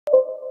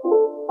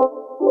It's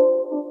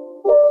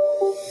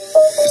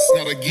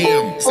not a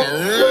game, it's a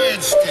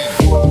rich thing.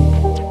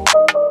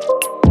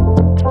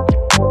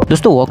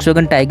 दोस्तों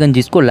Volkswagen Taigun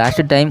जिसको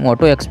last time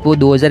auto expo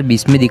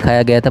 2020 में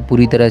दिखाया गया था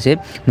पूरी तरह से,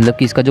 मतलब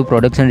कि इसका जो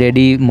प्रोडक्शन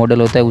रेडी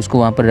मॉडल होता है उसको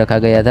वहाँ पर रखा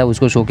गया था,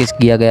 उसको शोकेस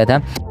किया गया था।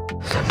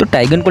 तो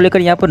टाइगन को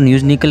लेकर यहाँ पर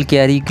न्यूज़ निकल के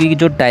आ रही कि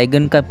जो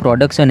टाइगन का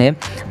प्रोडक्शन है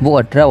वो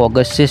 18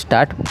 अगस्त से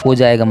स्टार्ट हो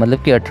जाएगा,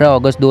 मतलब कि 18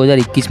 अगस्त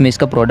 2021 में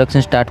इसका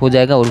प्रोडक्शन स्टार्ट हो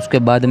जाएगा और उसके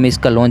बाद में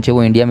इसका लॉन्च है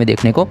वो इंडिया में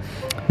देखने को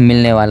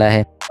मिलने वाला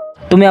है।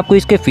 तो मैं आपको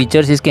इसके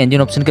फीचर्स, इसके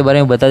इंजन ऑप्शन के बारे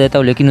में बता देता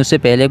हूँ, लेकिन उससे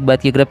पहले एक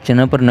बात कि अगर आप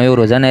चैनल पर नए हो,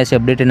 रोज़ाना ऐसे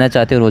अपडेट लेना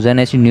चाहते हो,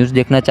 रोज़ाना ऐसी न्यूज़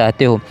देखना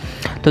चाहते हो,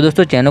 तो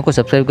दोस्तों चैनल को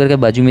सब्सक्राइब करके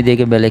बाजू में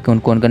देके बेल आइकन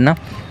को ऑन करना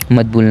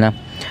मत भूलना।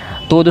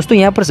 तो दोस्तों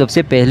यहाँ पर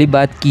सबसे पहली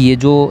बात कि ये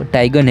जो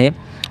टाइगन है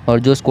और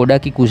जो स्कोडा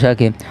की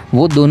कुशाक है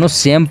वो दोनों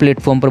सेम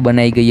प्लेटफॉर्म पर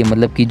बनाई गई है,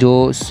 मतलब कि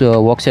जो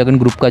वॉक्सवैगन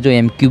ग्रुप का जो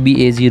MQB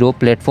A0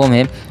 प्लेटफॉर्म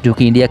है जो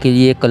कि इंडिया के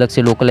लिए एक अलग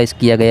से लोकलाइज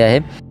किया गया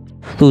है,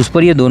 तो उस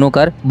पर ये दोनों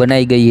कार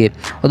बनाई गई है।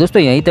 और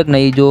दोस्तों यहीं तक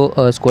नहीं,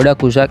 जो स्कोडा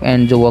कुशाक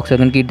एंड जो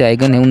वॉक्सवैगन की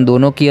टाइगन है उन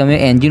दोनों की हमें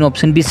इंजन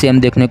ऑप्शन भी सेम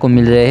देखने को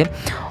मिल रहे हैं,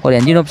 और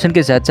इंजन ऑप्शन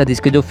के साथ साथ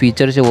इसके जो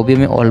फीचर्स है वो भी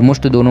हमें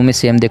ऑलमोस्ट दोनों में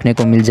सेम देखने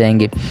को मिल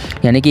जाएंगे।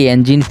 यानी कि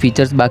इंजन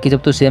फीचर्स बाकी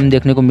सब तो सेम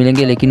देखने को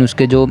मिलेंगे, लेकिन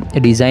उसके जो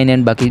डिज़ाइन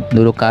एंड बाकी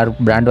दोनों कार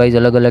ब्रांड वाइज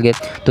अलग अलग है,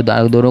 तो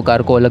दोनों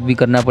कार को अलग भी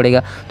करना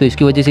पड़ेगा। तो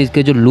इसकी वजह से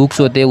इसके जो लुक्स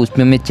होते हैं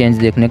उसमें हमें चेंज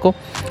देखने को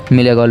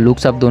मिलेगा, और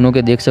लुक्स आप दोनों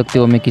के देख सकते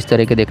हो हमें किस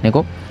तरह के देखने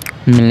को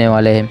मिलने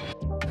वाले हैं।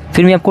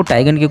 फिर मैं आपको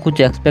टाइगन के कुछ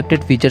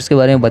एक्सपेक्टेड फीचर्स के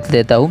बारे में बता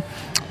देता हूँ।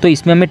 तो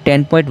इसमें हमें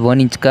 10.1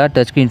 इंच का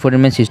टच स्क्रीन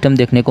इंफोटेनमेंट सिस्टम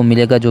देखने को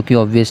मिलेगा, जो कि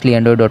obviously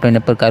Android auto and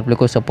Apple CarPlay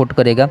को सपोर्ट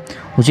करेगा।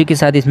 उसी के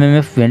साथ इसमें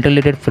हमें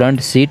ventilated front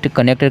seat,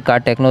 connected car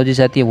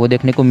technology आती है वो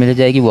देखने को मिल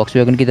जाएगी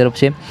वॉक्सवैगन की तरफ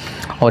से,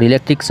 और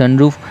इलेक्ट्रिक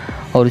सनरूफ।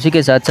 और उसी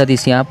के साथ साथ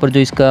इस यहाँ पर जो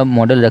इसका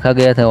मॉडल रखा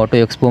गया था ऑटो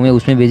एक्सपो में,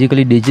 उसमें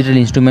basically digital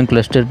instrument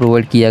cluster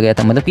provide किया गया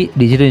था, मतलब कि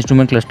डिजिटल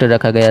इंस्ट्रूमेंट क्लस्टर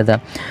रखा गया था।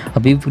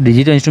 अभी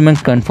डिजिटल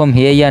इंस्ट्रूमेंट कंफर्म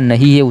है या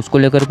नहीं है उसको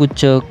लेकर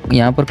कुछ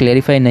यहाँ पर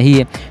क्लैरिफाई नहीं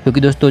है,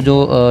 क्योंकि दोस्तों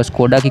जो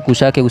स्कोडा की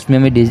कुशाक है उसमें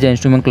हमें डिजिटल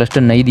इंस्ट्रूमेंट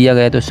क्लस्टर नहीं दिया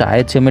गया है, तो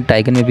शायद से हमें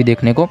टाइगन में भी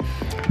देखने को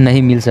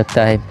नहीं मिल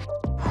सकता है।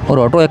 और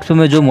ऑटो एक्सपो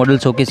में जो मॉडल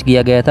शोकेस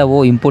किया गया था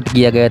वो इंपोर्ट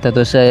किया गया था,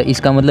 तो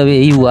इसका मतलब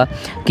यही हुआ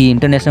कि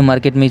इंटरनेशनल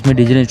मार्केट में इसमें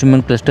डिजिटल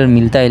इंस्ट्रूमेंट क्लस्टर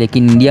मिलता है,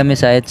 लेकिन इंडिया में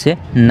शायद से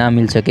ना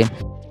मिल सके।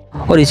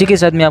 और इसी के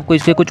साथ मैं आपको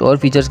इसके कुछ और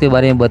फीचर्स के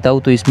बारे में बताऊं,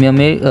 तो इसमें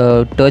हमें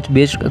टच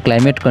बेस्ड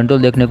क्लाइमेट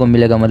कंट्रोल देखने को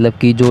मिलेगा, मतलब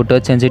कि जो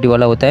टच सेंसिटिव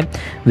वाला होता है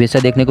वैसा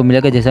देखने को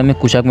मिलेगा जैसा हमें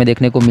कुशाक में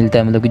देखने को मिलता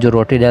है, मतलब कि जो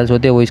रोटरी डायल्स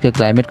होते हैं वो इसके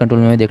क्लाइमेट कंट्रोल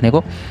में देखने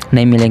को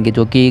नहीं मिलेंगे,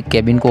 जो कि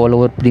कैबिन को ऑल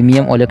ओवर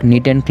प्रीमियम और एक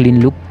नीट एंड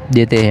क्लीन लुक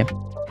देते हैं।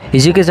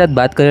 इसी के साथ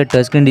बात करें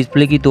टच स्क्रीन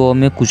डिस्प्ले की, तो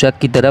हमें कुशाक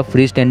की तरह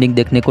फ्री स्टैंडिंग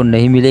देखने को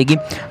नहीं मिलेगी,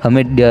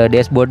 हमें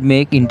डैशबोर्ड में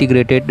एक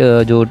इंटीग्रेटेड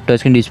जो टच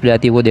स्क्रीन डिस्प्ले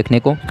आती है वो देखने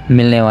को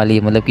मिलने वाली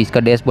है, मतलब कि इसका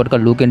डैशबोर्ड का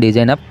लुक एंड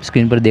डिज़ाइन आप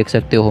स्क्रीन पर देख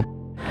सकते हो।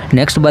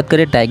 नेक्स्ट बात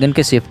करें टाइगन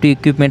के सेफ्टी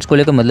इक्विपमेंट्स को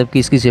लेकर, मतलब कि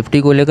इसकी सेफ्टी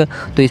को लेकर,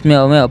 तो इसमें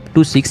हमें अप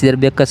टू 6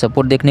 एयरबैग का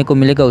सपोर्ट देखने को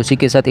मिलेगा। उसी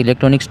के साथ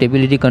electronic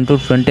stability control,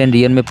 front end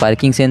rear में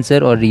पार्किंग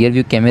सेंसर और रियर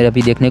व्यू कैमरा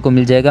भी देखने को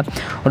मिल जाएगा।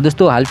 और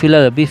दोस्तों हाल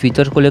फिलहाल अभी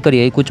फीचर्स को लेकर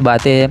यही कुछ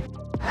बातें हैं,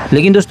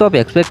 लेकिन दोस्तों आप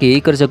एक्सपेक्ट यही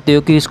कर सकते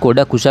हो कि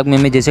स्कोडा कुशाक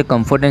में जैसे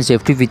कंफर्ट एंड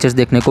सेफ्टी फीचर्स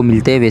देखने को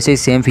मिलते हैं वैसे ही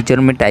सेम फीचर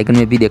में टाइगन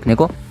में भी देखने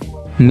को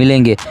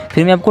मिलेंगे।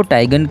 फिर मैं आपको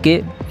टाइगन के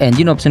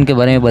इंजन ऑप्शन के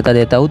बारे में बता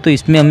देता हूँ। तो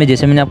इसमें हमें,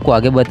 जैसे मैंने आपको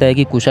आगे बताया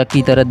कि कुशाक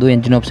की तरह 2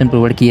 इंजन ऑप्शन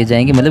प्रोवाइड किए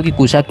जाएंगे, मतलब कि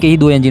कुशाक के ही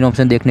 2 इंजन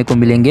ऑप्शन देखने को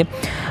मिलेंगे।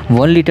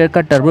 1 लीटर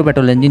का टर्बो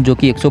पेट्रोल इंजन जो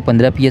कि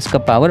 115 PS का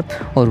पावर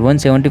और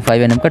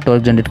 175 Nm का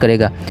टॉर्क जनरेट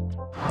करेगा,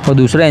 और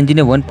दूसरा इंजन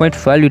है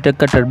 1.5 लीटर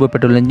का टर्बो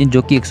पेट्रोल इंजन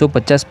जो कि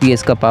 150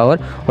 PS का पावर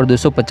और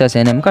 250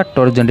 Nm का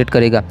टॉर्क जनरेट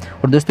करेगा।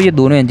 और दोस्तों ये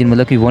दोनों इंजन,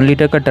 मतलब कि 1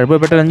 लीटर का टर्बो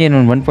पेट्रोल इंजन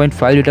और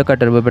 1.5 लीटर का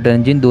टर्बो पेट्रोल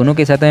इंजन, दोनों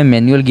के साथ हमें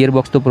मैनुअल गियर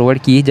बॉक्स तो प्रोवाइड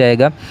की ही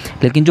जाएगा,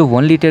 लेकिन जो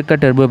 1 लीटर का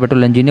टर्बो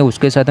पेट्रोल इंजन है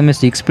उसके साथ हमें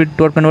 6 speed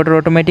torque converter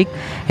automatic,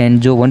 and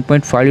जो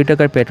 1.5 लीटर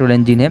का पेट्रोल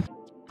इंजन है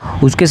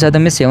उसके साथ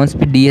हमें 7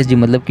 स्पीड DSG,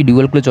 मतलब कि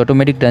ड्यूअल क्लच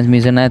ऑटोमेटिक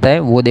ट्रांसमिशन आता है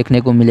वो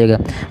देखने को मिलेगा।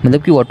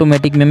 मतलब कि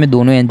ऑटोमेटिक में हमें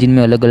दोनों इंजन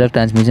में अलग अलग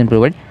ट्रांसमिशन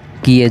प्रोवाइड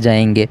किए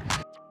जाएंगे।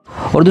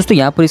 और दोस्तों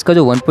यहाँ पर इसका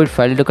जो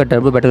 1.5 लीटर का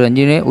टर्बो पेट्रोल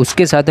इंजन है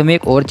उसके साथ हमें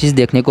एक और चीज़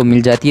देखने को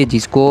मिल जाती है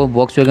जिसको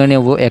वॉक्सवैगन है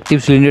वो एक्टिव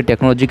सिलेंडर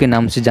टेक्नोलॉजी के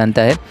नाम से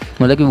जानता है,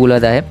 मतलब कि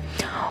बुलाता है।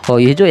 और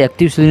ये जो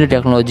एक्टिव सिलेंडर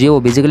टेक्नोलॉजी है वो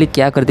बेसिकली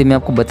क्या करती है मैं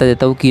आपको बता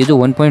देता हूँ कि ये जो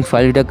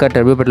 1.5 लीटर का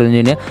टर्बो पेट्रोल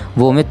इंजन है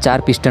वो हमें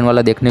 4 पिस्टन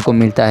वाला देखने को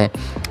मिलता है।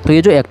 तो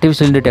ये जो एक्टिव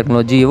सिलेंडर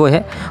टेक्नोलॉजी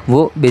है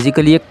वो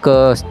बेसिकली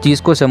एक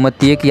चीज़ को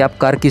समझती है कि आप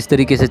कार किस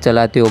तरीके से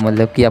चलाते हो,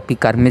 मतलब कि आपकी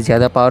कार में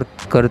ज़्यादा पावर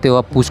करते हो,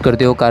 आप पुश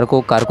करते हो कार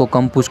को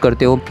कम पुश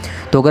करते हो।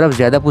 तो अगर आप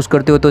ज़्यादा पुश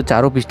करते हो तो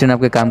 4 पिस्टन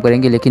आपके काम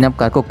करेंगे, लेकिन आप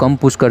कार को कम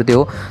पुश करते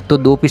हो तो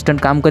 2 पिस्टन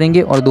काम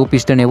करेंगे और 2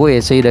 पिस्टन है वो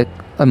ऐसे ही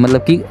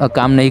मतलब कि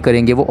काम नहीं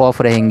करेंगे, वो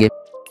ऑफ रहेंगे।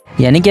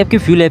 यानी कि आपकी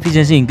फ्यूल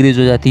एफिशिएंसी इंक्रीज़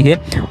हो जाती है,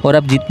 और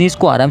आप जितनी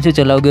इसको आराम से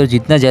चलाओगे और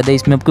जितना ज़्यादा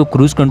इसमें आपको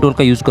क्रूज़ कंट्रोल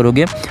का यूज़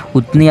करोगे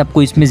उतनी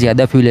आपको इसमें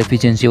ज़्यादा फ्यूल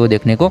एफिशिएंसी वो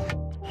देखने को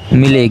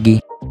मिलेगी।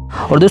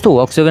 और दोस्तों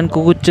वॉक्सवैगन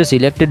को कुछ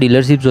सिलेक्टेड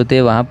डीलरशिप्स होते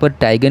हैं, वहाँ पर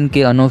टाइगन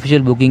के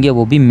अनऑफिशियल बुकिंग है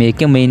वो भी मई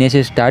के महीने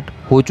से स्टार्ट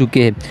हो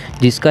चुके हैं,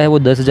 जिसका है वो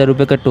 10,000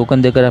 रुपये का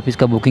टोकन देकर आप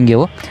इसका बुकिंग है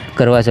वो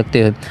करवा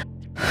सकते हो।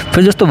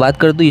 फिर दोस्तों बात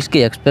कर दूँ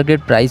इसके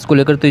एक्सपेक्टेड प्राइस को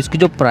लेकर, तो इसकी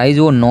जो प्राइस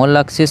वो 9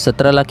 लाख से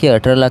 17 लाख या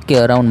 18 लाख के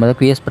अराउंड, मतलब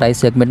कि इस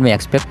प्राइस सेगमेंट में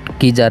एक्सपेक्ट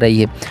की जा रही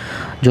है,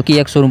 जो कि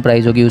एक शोरूम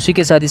प्राइस होगी। उसी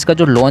के साथ इसका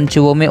जो लॉन्च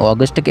है वो हमें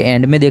अगस्त के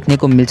एंड में देखने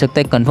को मिल सकता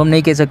है, कंफर्म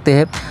नहीं कह सकते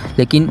हैं,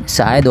 लेकिन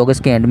शायद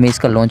अगस्त के एंड में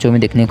इसका लॉन्च हमें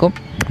देखने को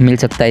मिल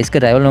सकता है। इसके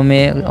राइवलों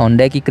में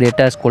होंडा की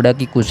क्रेटा, स्कोडा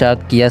की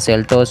कुशाक, किया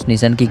सेल्टोस,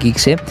 निसान की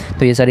किक्स है,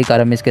 तो ये सारी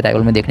कारें हमें इसके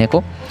राइवल में देखने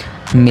को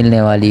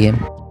मिलने वाली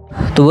है।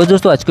 तो बस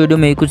दोस्तों आज के वीडियो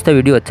में यही कुछ था।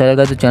 वीडियो अच्छा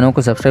लगा तो चैनल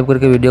को सब्सक्राइब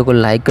करके वीडियो को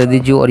लाइक कर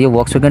दीजिए, और ये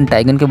वॉक्सवैगन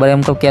टाइगन के बारे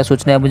में आपको क्या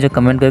सोचना है आप मुझे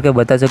कमेंट करके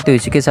बता सकते हो।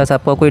 इसी के साथ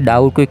आपका कोई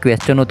डाउट, कोई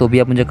क्वेश्चन हो तो भी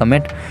आप मुझे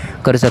कमेंट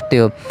कर सकते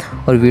हो।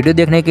 और वीडियो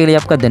देखने के लिए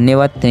आपका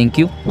धन्यवाद। Thank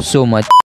you so much.